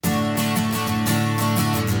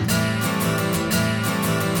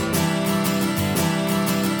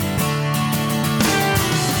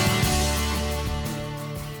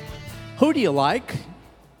Who do you like?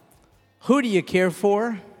 Who do you care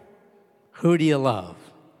for? Who do you love?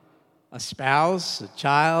 A spouse, a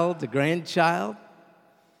child, a grandchild?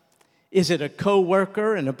 Is it a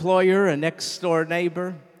co-worker, an employer, a next-door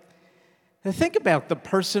neighbor? Now think about the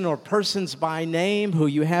person or persons by name who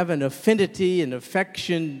you have an affinity and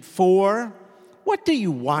affection for. What do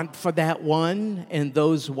you want for that one and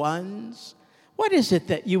those ones? What is it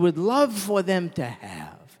that you would love for them to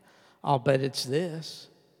have? I'll bet it's this: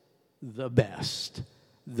 the best,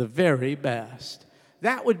 the very best.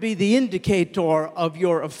 That would be the indicator of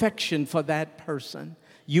your affection for that person.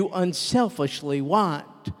 You unselfishly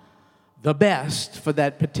want the best for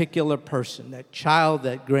that particular person, that child,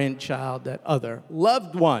 that grandchild, that other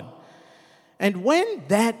loved one. And when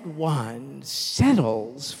that one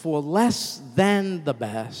settles for less than the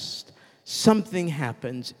best, something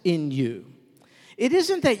happens in you. It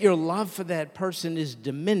isn't that your love for that person is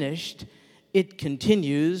diminished, it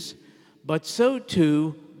continues, but so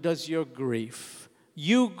too does your grief.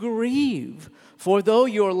 You grieve, for though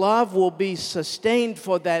your love will be sustained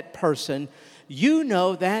for that person, you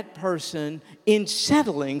know that person, in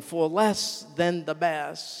settling for less than the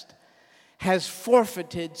best, has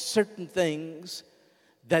forfeited certain things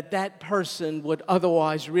that person would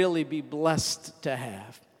otherwise really be blessed to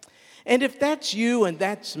have. And if that's you and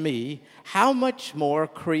that's me, how much more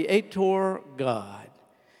Creator God,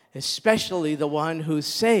 especially the one who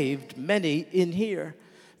saved many in here.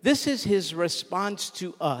 This is his response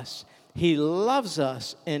to us. He loves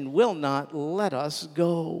us and will not let us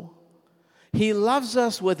go. He loves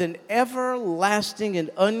us with an everlasting and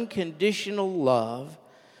unconditional love.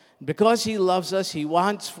 Because he loves us, he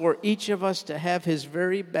wants for each of us to have his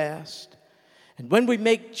very best. And when we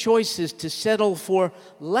make choices to settle for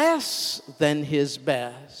less than his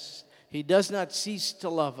best, he does not cease to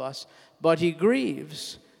love us, but he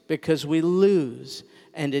grieves because we lose.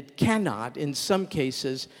 And it cannot, in some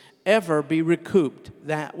cases, ever be recouped,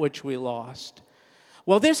 that which we lost.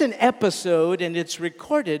 Well, there's an episode, and it's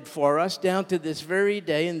recorded for us down to this very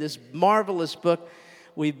day in this marvelous book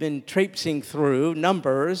we've been traipsing through,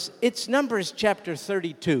 Numbers. It's Numbers chapter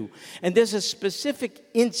 32. And there's a specific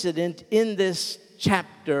incident in this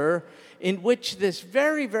chapter in which this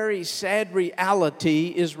very, very sad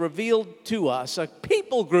reality is revealed to us. A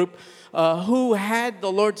people group who had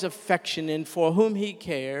the Lord's affection and for whom he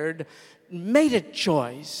cared made a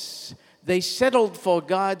choice. They settled for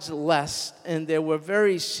God's less, and there were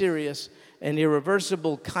very serious and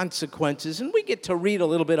irreversible consequences. And we get to read a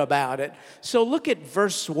little bit about it. So look at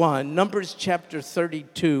verse 1, Numbers chapter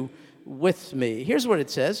 32 with me. Here's what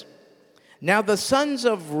it says. Now the sons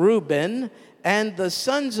of Reuben and the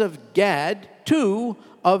sons of Gad, two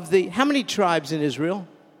of the, how many tribes in Israel?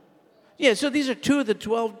 Yeah, so these are two of the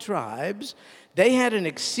 12 tribes. They had an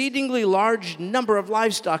exceedingly large number of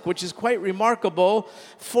livestock, which is quite remarkable.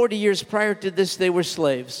 40 years prior to this, they were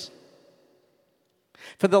slaves.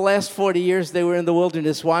 For the last 40 years, they were in the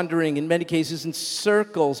wilderness, wandering in many cases in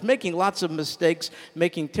circles, making lots of mistakes,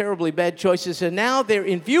 making terribly bad choices. And now they're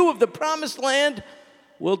in view of the promised land.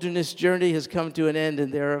 Wilderness journey has come to an end,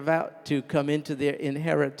 and they're about to come into their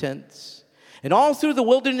inheritance. And all through the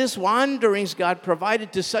wilderness wanderings, God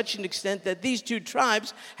provided to such an extent that these two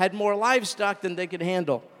tribes had more livestock than they could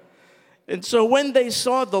handle. And so when they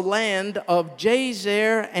saw the land of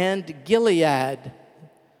Jazer and Gilead,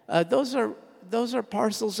 those are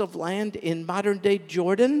parcels of land in modern-day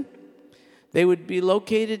Jordan. They would be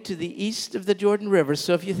located to the east of the Jordan River.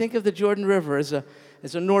 So if you think of the Jordan River as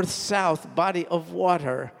a north-south body of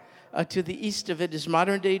water, to the east of it is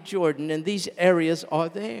modern-day Jordan, and these areas are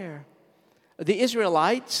there. The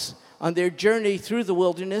Israelites, on their journey through the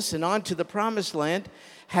wilderness and on to the promised land,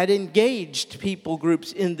 had engaged people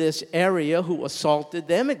groups in this area who assaulted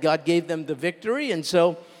them, and God gave them the victory. And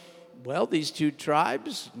so, well, these two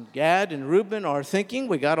tribes, Gad and Reuben, are thinking,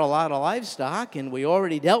 we got a lot of livestock, and we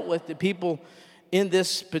already dealt with the people in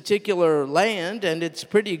this particular land, and it's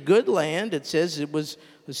pretty good land. It says it was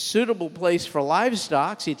a suitable place for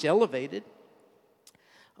livestock. See, it's elevated,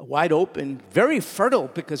 wide open, very fertile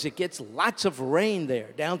because it gets lots of rain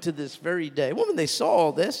there down to this very day. Well, when they saw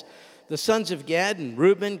all this, the sons of Gad and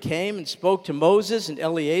Reuben came and spoke to Moses and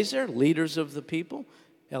Eleazar, leaders of the people,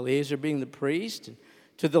 Eleazar being the priest, and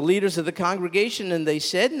to the leaders of the congregation, and they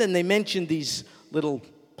said, and then they mentioned these little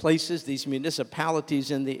places, these municipalities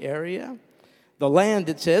in the area. The land,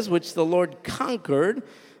 it says, which the Lord conquered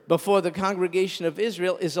before the congregation of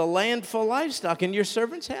Israel is a land for livestock, and your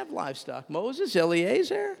servants have livestock. Moses,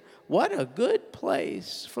 Eleazar, what a good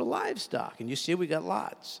place for livestock. And you see, we got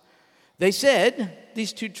lots. They said,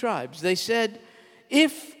 these two tribes, they said,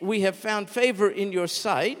 if we have found favor in your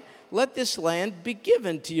sight, let this land be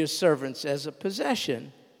given to your servants as a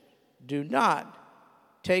possession. Do not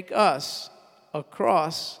take us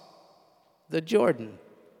across the Jordan.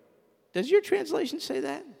 Does your translation say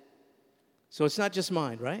that? So it's not just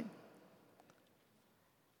mine, right?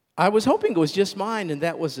 I was hoping it was just mine and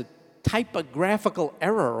that was a typographical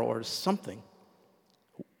error or something.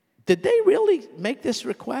 Did they really make this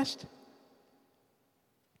request?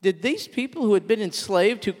 Did these people who had been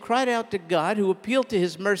enslaved, who cried out to God, who appealed to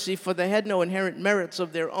his mercy for they had no inherent merits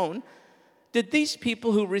of their own, did these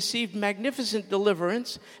people who received magnificent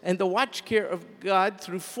deliverance and the watch care of God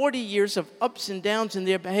through 40 years of ups and downs in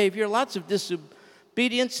their behavior, lots of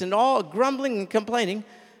disobedience and all grumbling and complaining,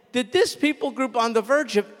 did this people group on the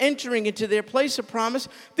verge of entering into their place of promise,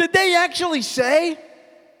 did they actually say,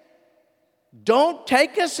 don't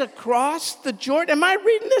take us across the Jordan? Am I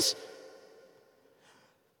reading this?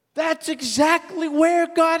 That's exactly where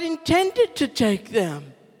God intended to take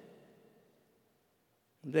them.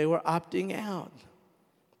 They were opting out.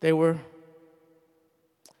 They were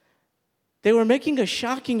making a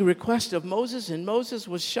shocking request of Moses, and Moses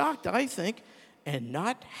was shocked, I think, and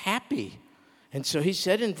not happy. And so he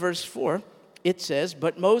said in verse 4, it says,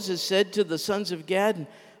 but Moses said to the sons of Gad and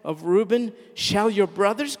of Reuben, shall your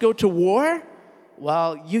brothers go to war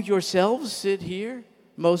while you yourselves sit here?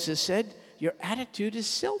 Moses said, your attitude is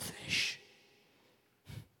selfish.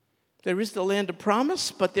 There is the land of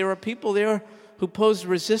promise, but there are people there who pose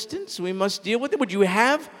resistance. We must deal with it. Would you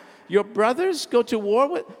have your brothers go to war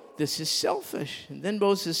with? This is selfish. And then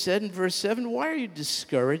Moses said in verse 7, why are you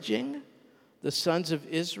discouraging the sons of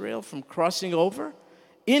Israel from crossing over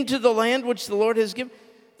into the land which the Lord has given?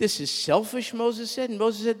 This is selfish, Moses said. And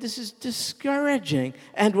Moses said, this is discouraging.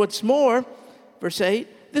 And what's more, verse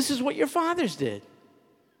 8, this is what your fathers did.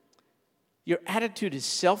 Your attitude is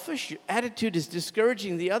selfish. Your attitude is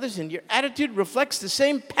discouraging the others. And your attitude reflects the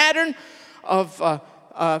same pattern of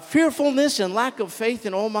fearfulness and lack of faith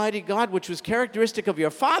in Almighty God, which was characteristic of your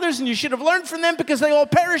fathers, and you should have learned from them because they all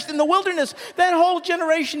perished in the wilderness. That whole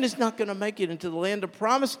generation is not going to make it into the land of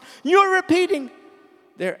promise. You're repeating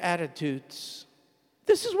their attitudes.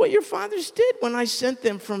 This is what your fathers did when I sent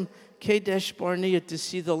them from Kadesh Barnea to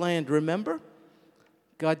see the land. Remember?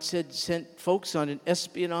 God sent folks on an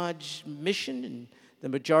espionage mission, and the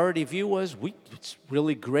majority view was, it's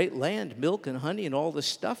really great land, milk and honey and all this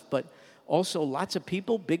stuff, but also lots of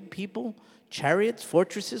people, big people, chariots,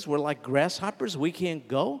 fortresses. We're like grasshoppers. We can't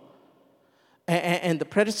go. And the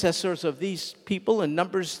predecessors of these people in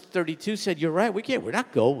Numbers 32 said, you're right, we're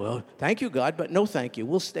not go. Well, thank you, God, but no thank you.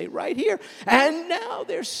 We'll stay right here. And now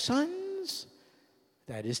their sons,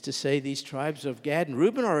 that is to say, these tribes of Gad and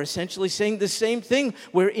Reuben are essentially saying the same thing.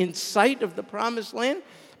 We're in sight of the promised land,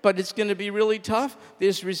 but it's going to be really tough.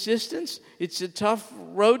 There's resistance. It's a tough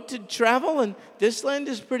road to travel, and this land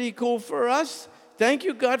is pretty cool for us. Thank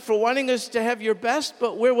you, God, for wanting us to have your best,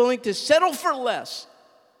 but we're willing to settle for less.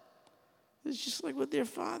 It's just like what their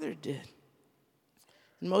father did.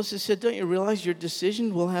 And Moses said, don't you realize your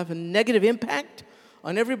decision will have a negative impact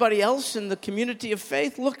on everybody else in the community of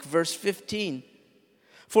faith? Look, verse 15.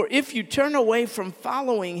 For if you turn away from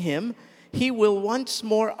following him, he will once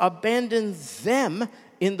more abandon them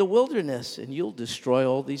in the wilderness, and you'll destroy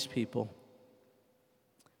all these people.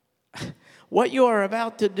 What you are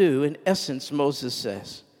about to do, in essence, Moses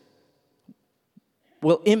says,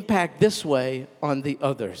 will impact this way on the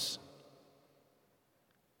others.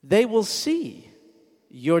 They will see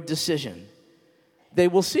your decision. They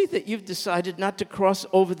will see that you've decided not to cross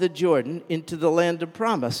over the Jordan into the land of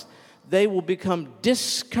promise. They will become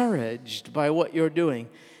discouraged by what you're doing.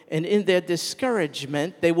 And in their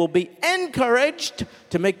discouragement, they will be encouraged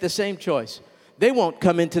to make the same choice. They won't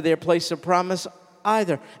come into their place of promise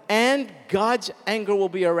either. And God's anger will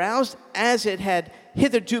be aroused as it had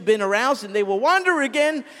hitherto been aroused, and they will wander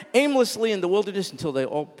again aimlessly in the wilderness until they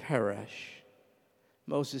all perish.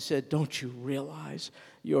 Moses said, don't you realize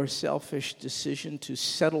your selfish decision to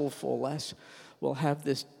settle for less will have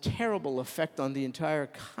this terrible effect on the entire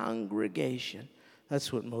congregation?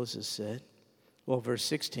 That's what Moses said. Well, verse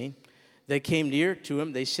 16, they came near to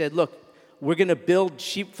him. They said, look, we're going to build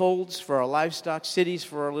sheepfolds for our livestock, cities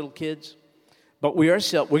for our little kids. But we're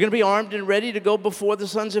going to be armed and ready to go before the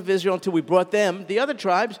sons of Israel until we brought them, the other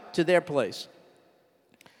tribes, to their place,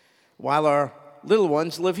 while our little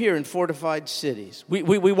ones live here in fortified cities. We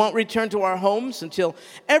won't return to our homes until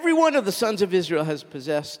every one of the sons of Israel has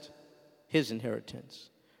possessed his inheritance.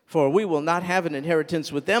 For we will not have an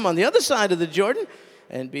inheritance with them on the other side of the Jordan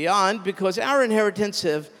and beyond, because our inheritance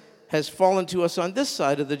has fallen to us on this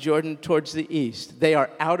side of the Jordan towards the east. They are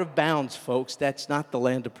out of bounds, folks. That's not the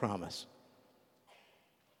land of promise.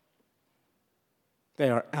 They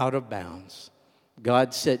are out of bounds.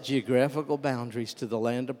 God set geographical boundaries to the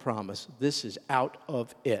land of promise. This is out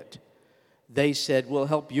of it. They said, we'll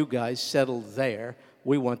help you guys settle there.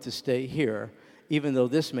 We want to stay here. Even though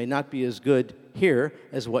this may not be as good here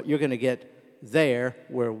as what you're going to get there,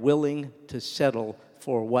 we're willing to settle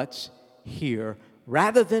for what's here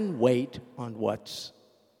rather than wait on what's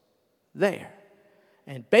there.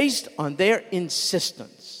 And based on their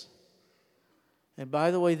insistence, and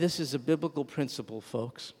by the way, this is a biblical principle,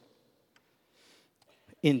 folks.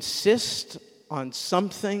 Insist on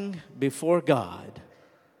something before God,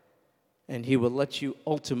 and He will let you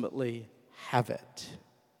ultimately have it.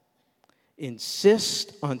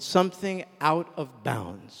 Insist on something out of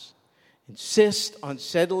bounds. Insist on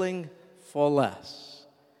settling for less,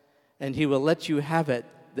 and He will let you have it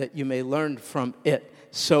that you may learn from it.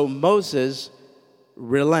 So Moses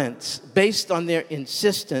relents based on their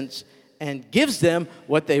insistence and gives them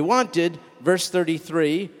what they wanted. Verse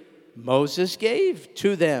 33, Moses gave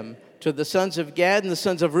to them, to the sons of Gad and the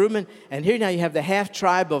sons of Reuben. And here now you have the half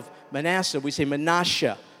tribe of Manasseh. We say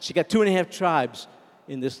Manasseh. So you got 2.5 tribes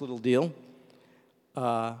in this little deal.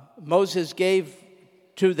 Moses gave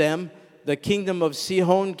to them the kingdom of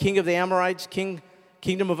Sihon, king of the Amorites,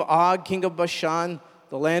 kingdom of Og, king of Bashan,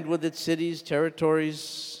 the land with its cities,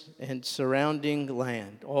 territories, and surrounding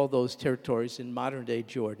land. All those territories in modern-day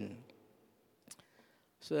Jordan.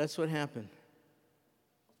 So that's what happened.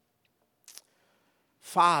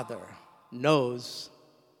 Father knows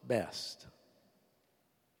best.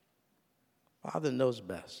 Father knows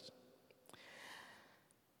best.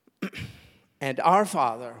 And our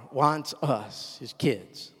Father wants us, His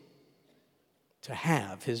kids, to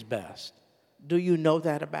have His best. Do you know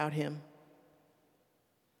that about Him?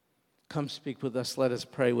 Come speak with us. Let us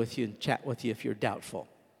pray with you and chat with you if you're doubtful.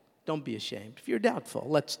 Don't be ashamed. If you're doubtful,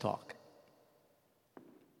 let's talk.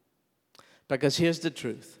 Because here's the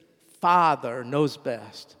truth. Father knows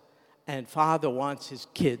best, and Father wants His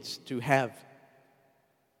kids to have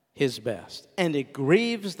His best. And it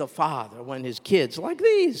grieves the Father when His kids, like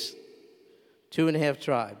these 2.5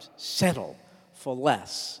 tribes, settle for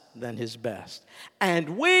less than His best.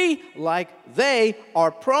 And we, like they,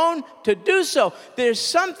 are prone to do so. There's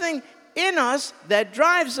something in us that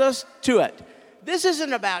drives us to it. This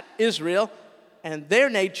isn't about Israel and their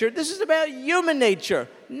nature. This is about human nature.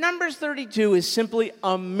 Numbers 32 is simply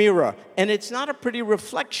a mirror, and it's not a pretty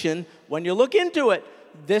reflection when you look into it.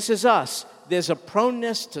 This is us. There's a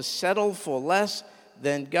proneness to settle for less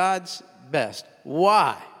than God's best.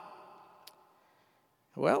 Why?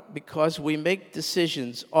 Well, because we make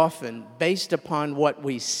decisions often based upon what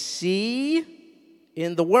we see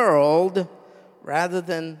in the world rather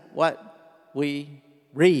than what we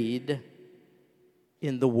read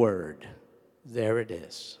in the Word. There it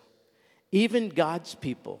is. Even God's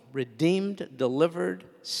people, redeemed, delivered,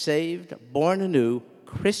 saved, born anew,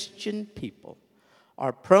 Christian people,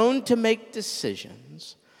 are prone to make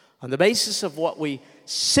decisions on the basis of what we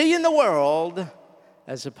see in the world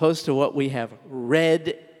as opposed to what we have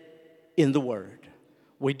read in the Word.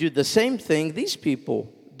 We do the same thing these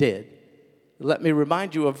people did. Let me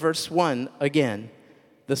remind you of verse 1 again.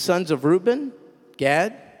 The sons of Reuben,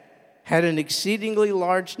 Gad, had an exceedingly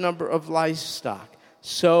large number of livestock.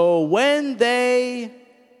 So when they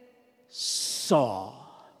saw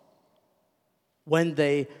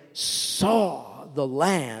the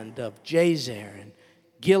land of Jazer and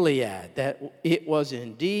Gilead, that it was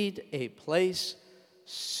indeed a place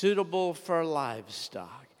suitable for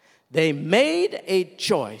livestock, they made a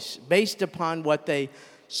choice based upon what they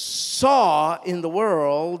saw in the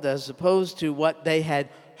world as opposed to what they had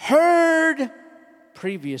heard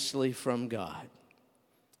previously from God.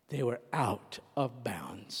 They were out of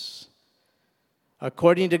bounds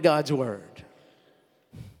according to God's word.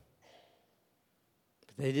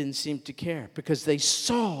 They didn't seem to care because they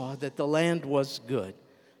saw that the land was good.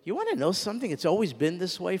 You want to know something? It's always been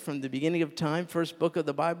this way from the beginning of time. First book of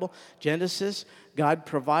the Bible, Genesis. God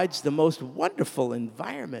provides the most wonderful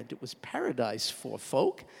environment. It was paradise for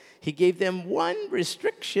folk. He gave them one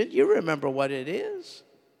restriction. You remember what it is.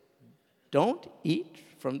 Don't eat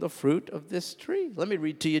from the fruit of this tree. Let me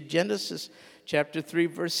read to you Genesis chapter 3,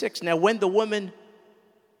 verse 6. Now, when the woman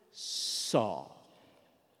saw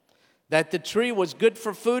that the tree was good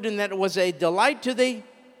for food and that it was a delight to the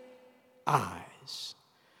eyes,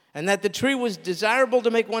 and that the tree was desirable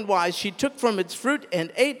to make one wise, she took from its fruit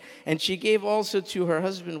and ate, and she gave also to her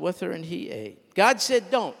husband with her, and he ate. God said,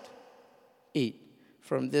 don't eat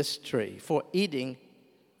from this tree, for eating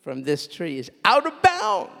from this tree is out of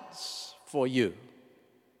bounds for you.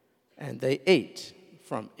 And they ate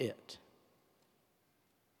from it.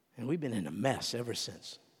 And we've been in a mess ever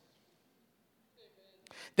since.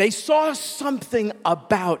 They saw something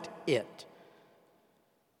about it.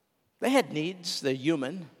 They had needs, they're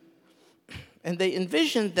human, and they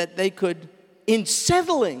envisioned that they could, in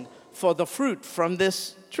settling for the fruit from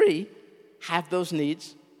this tree, have those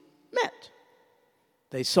needs met.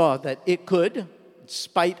 They saw that it could, in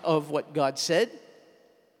spite of what God said,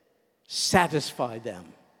 satisfy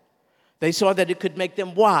them. They saw that it could make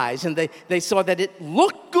them wise, and they saw that it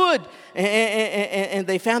looked good, and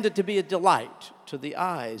they found it to be a delight to the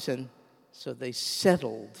eyes, and so they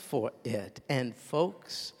settled for it. And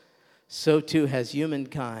folks, so too has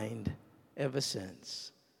humankind ever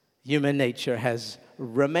since. Human nature has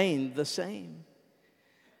remained the same.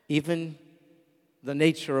 Even the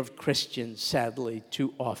nature of Christians, sadly,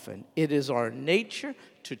 too often. It is our nature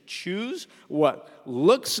to choose what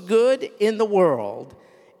looks good in the world,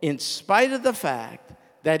 in spite of the fact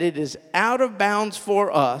that it is out of bounds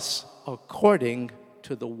for us according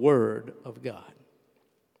to the Word of God.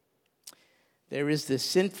 There is this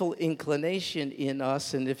sinful inclination in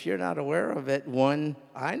us, and if you're not aware of it, one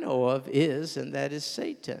I know of is, and that is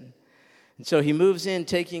Satan. And so he moves in,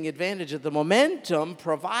 taking advantage of the momentum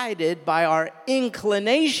provided by our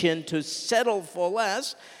inclination to settle for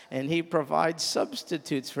less, and he provides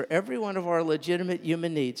substitutes for every one of our legitimate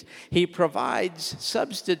human needs. He provides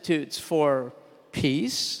substitutes for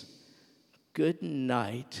peace. Good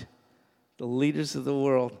night, the leaders of the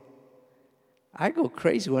world. I go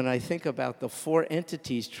crazy when I think about the four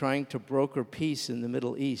entities trying to broker peace in the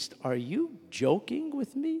Middle East. Are you joking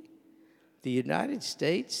with me? The United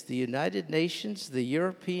States, the United Nations, the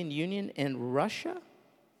European Union, and Russia?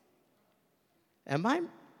 Am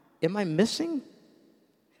I missing?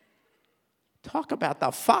 Talk about the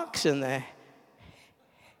fox in the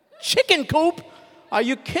chicken coop. Are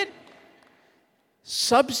you kidding?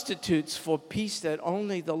 Substitutes for peace that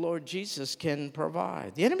only the Lord Jesus can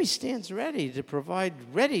provide. The enemy stands ready to provide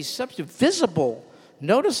substitute, visible,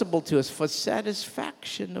 noticeable to us for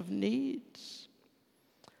satisfaction of needs.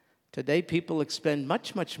 Today, people expend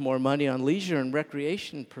much, much more money on leisure and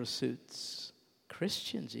recreation pursuits,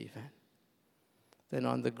 Christians even, than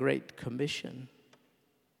on the Great Commission.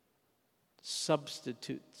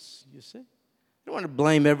 Substitutes, you see. You don't want to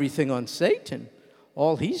blame everything on Satan.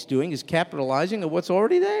 All he's doing is capitalizing on what's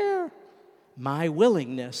already there. My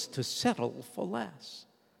willingness to settle for less,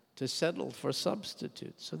 to settle for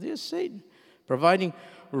substitutes. So there's Satan providing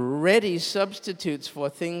ready substitutes for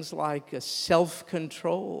things like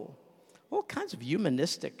self-control, all kinds of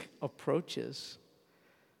humanistic approaches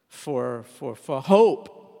for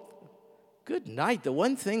hope. Good night. The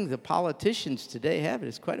one thing the politicians today have,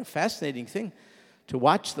 it's quite a fascinating thing to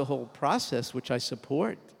watch the whole process, which I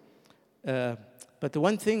support. But the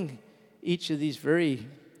one thing each of these very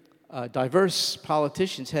diverse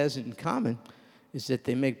politicians has in common is that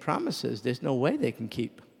they make promises there's no way they can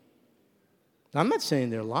keep. Now, I'm not saying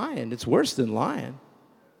they're lying. It's worse than lying.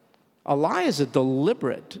 A lie is a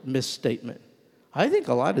deliberate misstatement. I think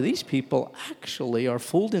a lot of these people actually are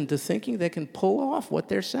fooled into thinking they can pull off what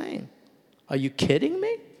they're saying. Are you kidding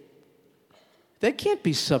me? They can't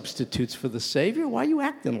be substitutes for the Savior. Why are you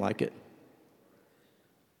acting like it?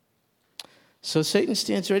 So Satan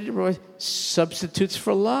stands ready to provide substitutes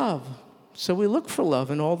for love. So we look for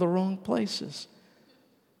love in all the wrong places.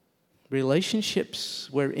 Relationships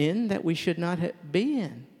we're in that we should not be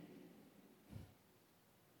in.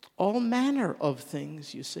 All manner of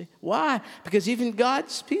things, you see. Why? Because even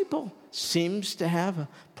God's people seems to have a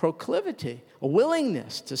proclivity, a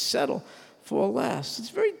willingness to settle for less. It's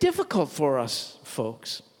very difficult for us,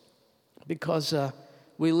 folks, because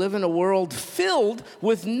we live in a world filled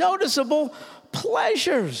with noticeable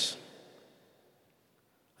pleasures.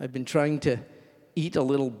 I've been trying to eat a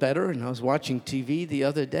little better, and I was watching TV the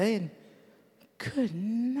other day, and good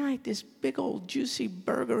night, this big old juicy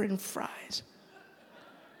burger and fries.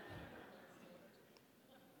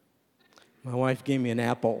 My wife gave me an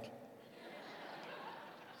apple.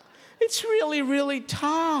 It's really, really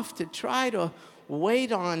tough to try to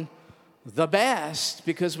wait on the best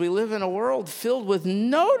because we live in a world filled with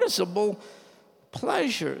noticeable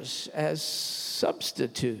pleasures as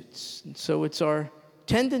substitutes. And so it's our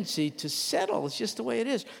tendency to settle, it's just the way it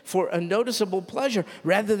is, for a noticeable pleasure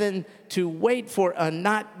rather than to wait for a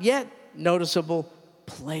not yet noticeable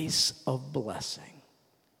place of blessing.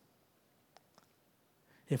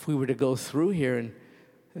 If we were to go through here and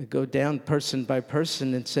go down person by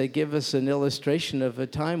person and say, give us an illustration of a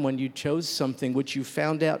time when you chose something which you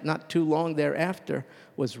found out not too long thereafter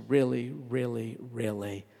was really, really,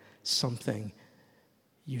 really something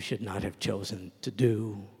you should not have chosen to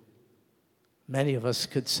do. Many of us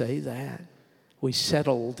could say that. We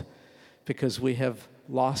settled because we have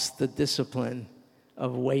lost the discipline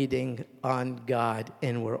of waiting on God,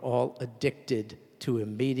 and we're all addicted to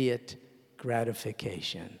immediate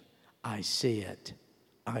gratification. I see it.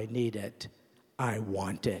 I need it. I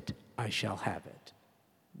want it. I shall have it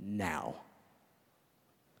now.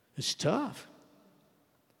 It's tough.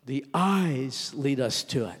 The eyes lead us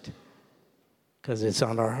to it because it's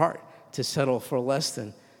on our heart to settle for less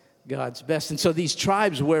than God's best. And so these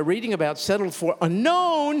tribes we're reading about settled for a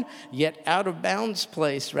known yet out of bounds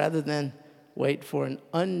place rather than wait for an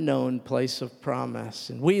unknown place of promise.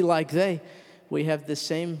 And we, like they, we have the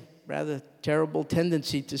same rather terrible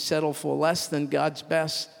tendency to settle for less than God's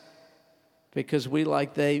best because we,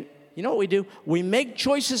 like they, you know what we do? We make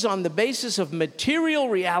choices on the basis of material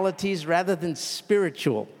realities rather than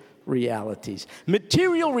spiritual realities.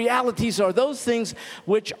 Material realities are those things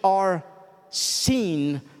which are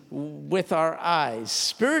seen with our eyes.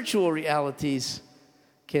 Spiritual realities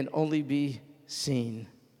can only be seen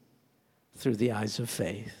through the eyes of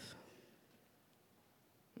faith.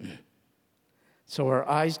 So our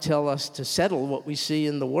eyes tell us to settle what we see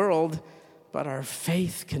in the world, but our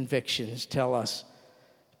faith convictions tell us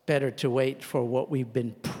better to wait for what we've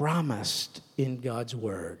been promised in God's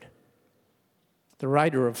Word. The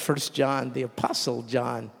writer of 1 John, the Apostle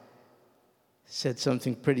John, said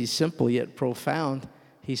something pretty simple yet profound.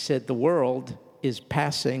 He said, the world is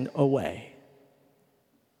passing away.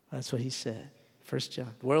 That's what he said. 1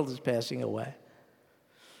 John, the world is passing away.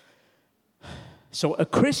 So a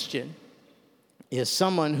Christian is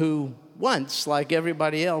someone who once, like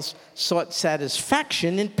everybody else, sought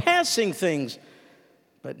satisfaction in passing things,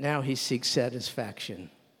 but now he seeks satisfaction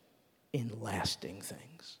in lasting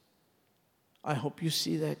things. I hope you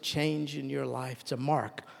see that change in your life. It's a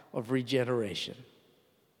mark of regeneration.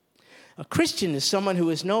 A Christian is someone who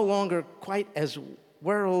is no longer quite as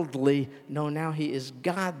worldly. No, now he is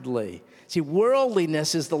godly. See,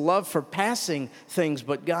 worldliness is the love for passing things,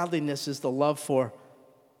 but godliness is the love for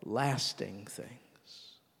lasting things.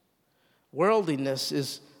 Worldliness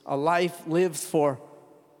is a life lived for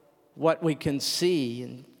what we can see,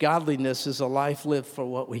 and godliness is a life lived for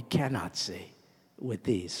what we cannot see with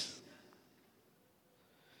these.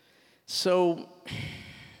 So,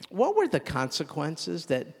 what were the consequences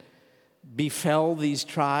that befell these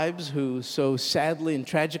tribes who so sadly and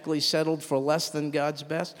tragically settled for less than God's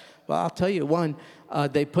best? Well, I'll tell you one.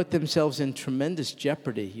 They put themselves in tremendous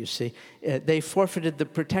jeopardy, you see. They forfeited the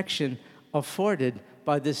protection afforded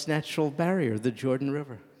by this natural barrier, the Jordan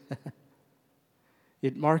River.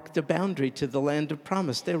 It marked the boundary to the land of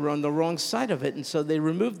promise. They were on the wrong side of it, and so they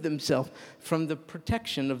removed themselves from the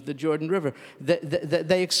protection of the Jordan River.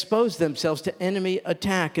 They exposed themselves to enemy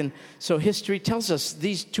attack, and so history tells us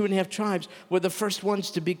these 2.5 tribes were the first ones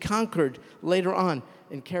to be conquered later on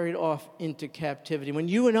and carried off into captivity. When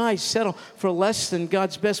you and I settle for less than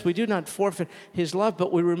God's best, we do not forfeit his love,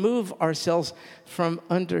 but we remove ourselves from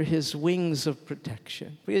under his wings of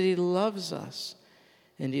protection because he loves us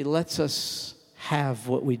and he lets us have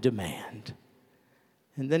what we demand.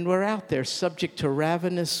 And then we're out there subject to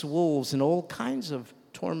ravenous wolves and all kinds of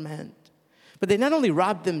torment. But they not only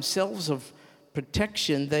robbed themselves of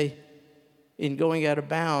protection, in going out of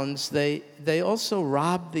bounds, they also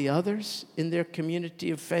robbed the others in their community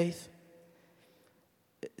of faith.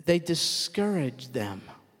 They discouraged them.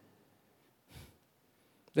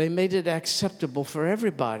 They made it acceptable for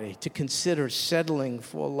everybody to consider settling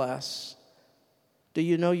for less. Do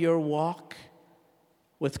you know your walk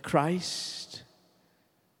with Christ,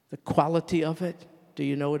 the quality of it? Do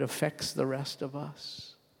you know it affects the rest of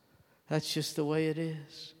us? That's just the way it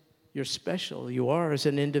is. You're special. You are as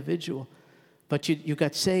an individual. But you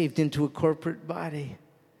got saved into a corporate body.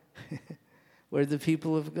 We're the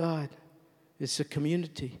people of God. It's a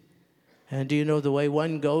community. And do you know the way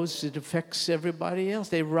one goes, it affects everybody else.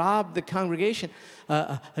 They rob the congregation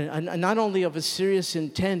not only of a serious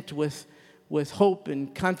intent with hope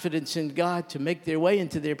and confidence in God to make their way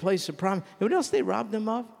into their place of promise. And what else they rob them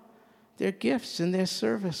of? Their gifts and their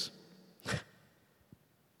service.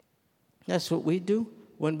 That's what we do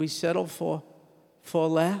when we settle for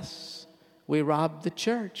less. We rob the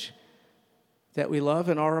church that we love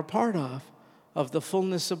and are a part of the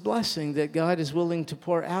fullness of blessing that God is willing to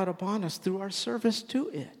pour out upon us through our service to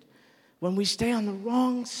it. When we stay on the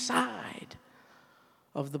wrong side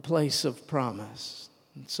of the place of promise.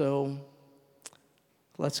 And so,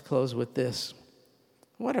 let's close with this.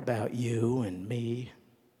 What about you and me?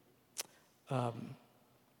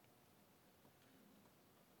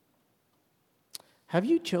 Have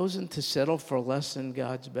you chosen to settle for less than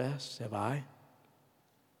God's best? Have I?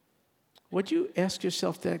 Would you ask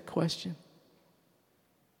yourself that question?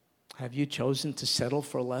 Have you chosen to settle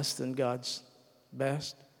for less than God's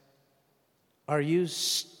best? Are you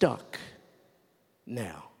stuck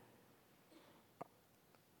now?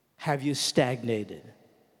 Have you stagnated?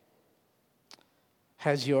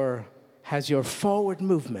 Has your forward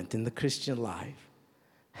movement in the Christian life,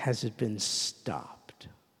 has it been stopped?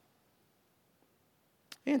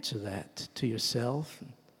 Answer that to yourself,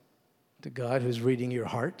 and to God who's reading your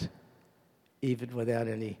heart, even without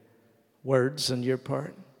any words on your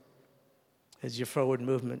part. Has your forward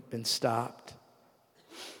movement been stopped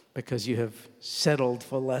because you have settled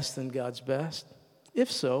for less than God's best?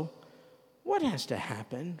 If so, what has to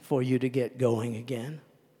happen for you to get going again?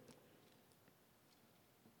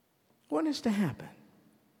 What has to happen?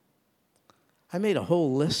 I made a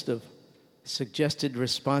whole list of suggested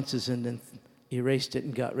responses and then erased it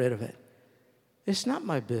and got rid of it. It's not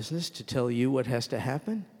my business to tell you what has to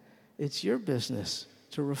happen. It's your business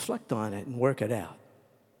to reflect on it and work it out.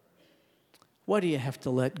 What do you have to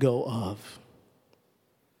let go of?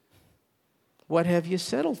 What have you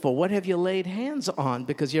settled for? What have you laid hands on?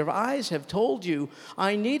 Because your eyes have told you,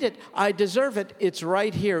 I need it, I deserve it, it's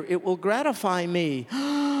right here, it will gratify me.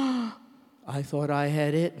 I thought I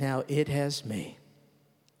had it, now it has me.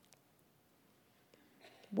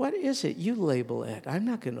 What is it? You label it. I'm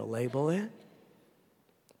not going to label it.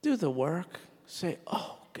 Do the work. Say,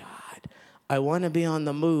 oh, God, I want to be on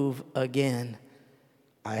the move again.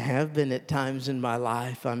 I have been at times in my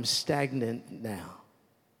life. I'm stagnant now.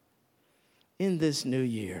 In this new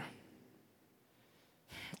year,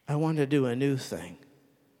 I want to do a new thing.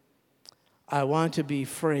 I want to be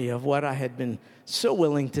free of what I had been so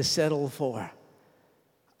willing to settle for.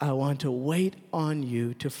 I want to wait on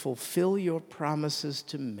you to fulfill your promises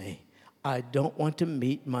to me. I don't want to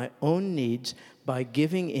meet my own needs by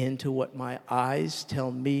giving in to what my eyes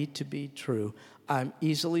tell me to be true. I'm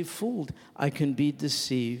easily fooled. I can be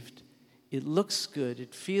deceived. It looks good.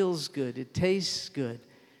 It feels good. It tastes good.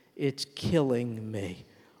 It's killing me.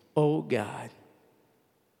 Oh, God,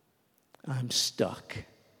 I'm stuck.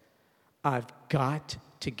 I've got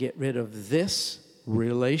to get rid of this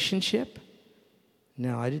relationship.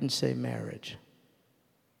 Now, I didn't say marriage.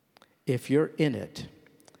 If you're in it,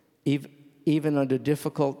 even under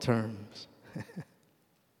difficult terms,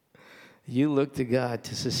 you look to God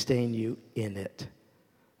to sustain you in it,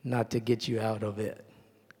 not to get you out of it.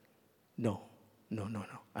 No.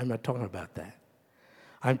 I'm not talking about that.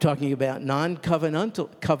 I'm talking about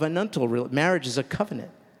covenantal. Marriage is a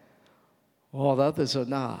covenant. All the others are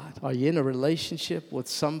not. Are you in a relationship with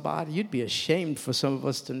somebody you'd be ashamed for some of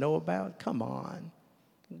us to know about? Come on.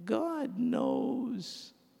 God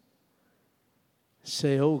knows.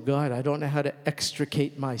 Say, oh, God, I don't know how to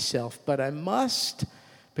extricate myself, but I must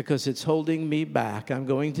because it's holding me back. I'm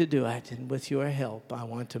going to do it, and with your help, I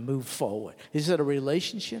want to move forward. Is it a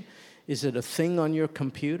relationship? Is it a thing on your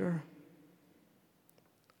computer?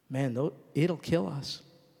 Man, it'll kill us.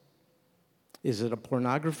 Is it a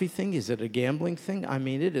pornography thing? Is it a gambling thing? I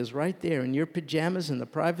mean, it is right there in your pajamas in the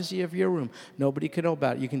privacy of your room. Nobody can know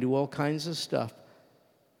about it. You can do all kinds of stuff.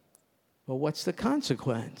 But what's the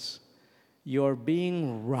consequence? You're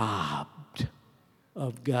being robbed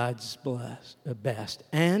of God's best.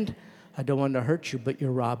 And I don't want to hurt you, but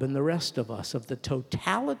you're robbing the rest of us of the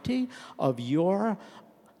totality of your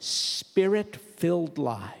spirit-filled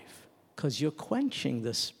life because you're quenching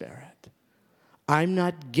the Spirit. I'm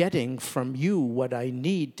not getting from you what I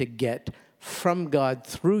need to get from God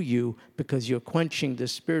through you because you're quenching the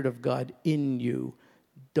Spirit of God in you.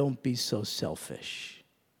 Don't be so selfish.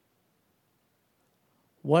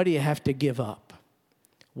 What do you have to give up?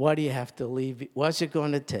 What do you have to leave? What's it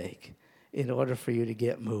going to take in order for you to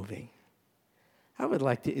get moving? I would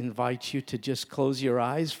like to invite you to just close your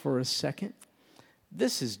eyes for a second.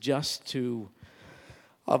 This is just to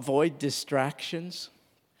avoid distractions.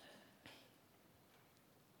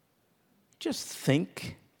 Just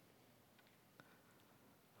think.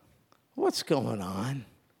 What's going on?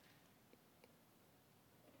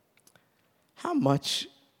 How much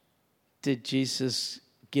did Jesus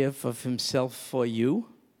give of himself for you?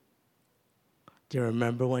 Do you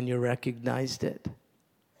remember when you recognized it?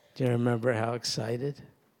 Do you remember how excited?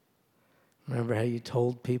 Remember how you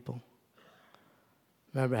told people?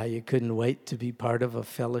 Remember how you couldn't wait to be part of a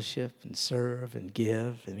fellowship and serve and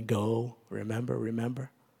give and go? Remember?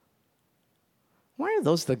 Why are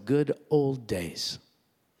those the good old days?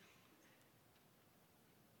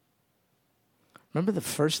 Remember the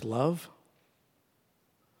first love?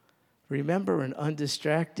 Remember an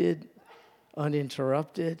undistracted,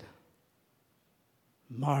 uninterrupted,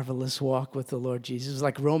 marvelous walk with the Lord Jesus? It was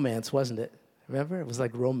like romance, wasn't it? Remember? It was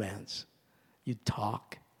like romance. You'd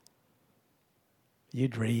talk.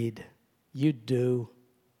 You'd read. You'd do.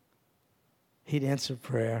 He'd answer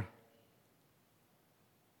prayer.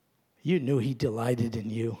 You knew he delighted in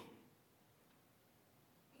you.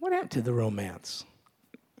 What happened to the romance?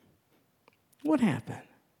 What happened?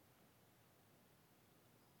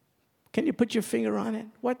 Can you put your finger on it?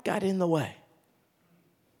 What got in the way?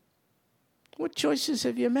 What choices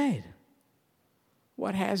have you made?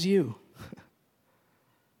 What has you?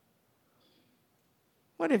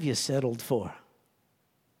 What have you settled for?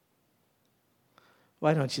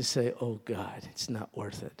 Why don't you say, oh God, it's not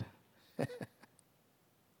worth it?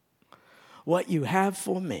 What you have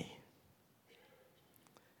for me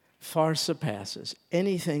far surpasses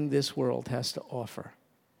anything this world has to offer.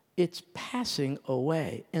 It's passing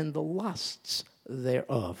away, and the lusts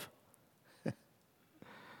thereof.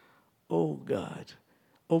 Oh God,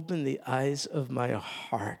 open the eyes of my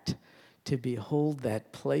heart to behold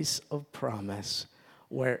that place of promise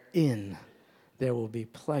wherein there will be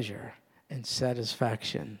pleasure and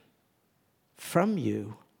satisfaction from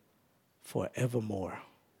you forevermore.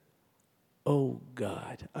 Oh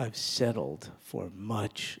God, I've settled for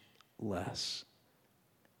much less.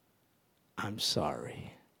 I'm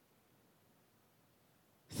sorry.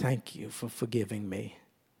 Thank you for forgiving me.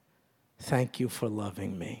 Thank you for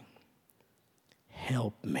loving me.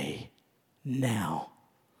 Help me now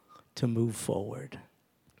to move forward.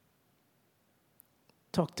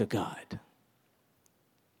 Talk to God.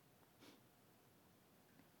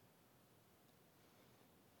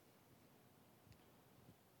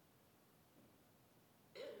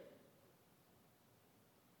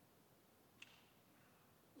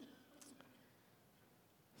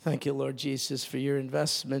 Thank you, Lord Jesus, for your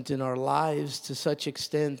investment in our lives to such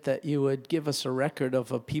extent that you would give us a record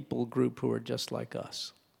of a people group who are just like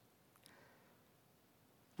us.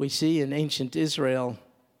 We see in ancient Israel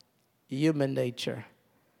human nature,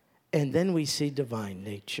 and then we see divine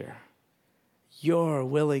nature. Your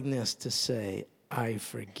willingness to say, I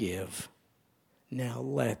forgive. Now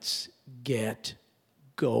let's get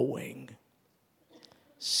going.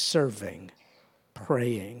 Serving,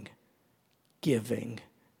 praying, giving,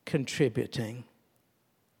 contributing.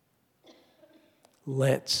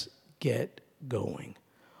 Let's get going.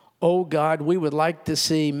 Oh God, we would like to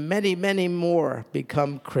see many, many more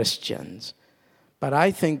become Christians. But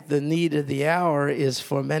I think the need of the hour is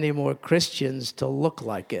for many more Christians to look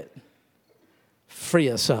like it. Free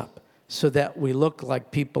us up so that we look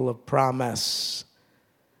like people of promise,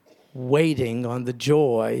 waiting on the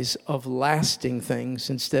joys of lasting things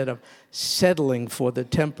instead of settling for the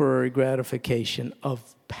temporary gratification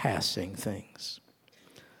of passing things.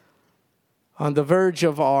 On the verge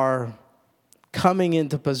of our coming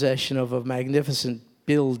into possession of a magnificent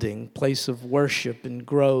building, place of worship and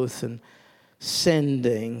growth and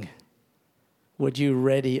sending, would you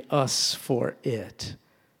ready us for it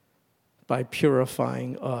by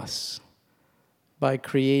purifying us, by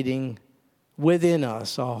creating within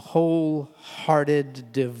us a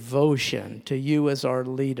wholehearted devotion to you as our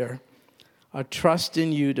leader, a trust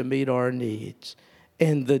in you to meet our needs,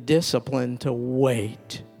 and the discipline to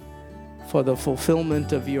wait for the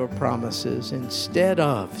fulfillment of your promises instead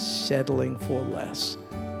of settling for less.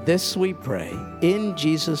 This we pray in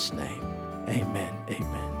Jesus' name. Amen.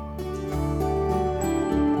 Amen.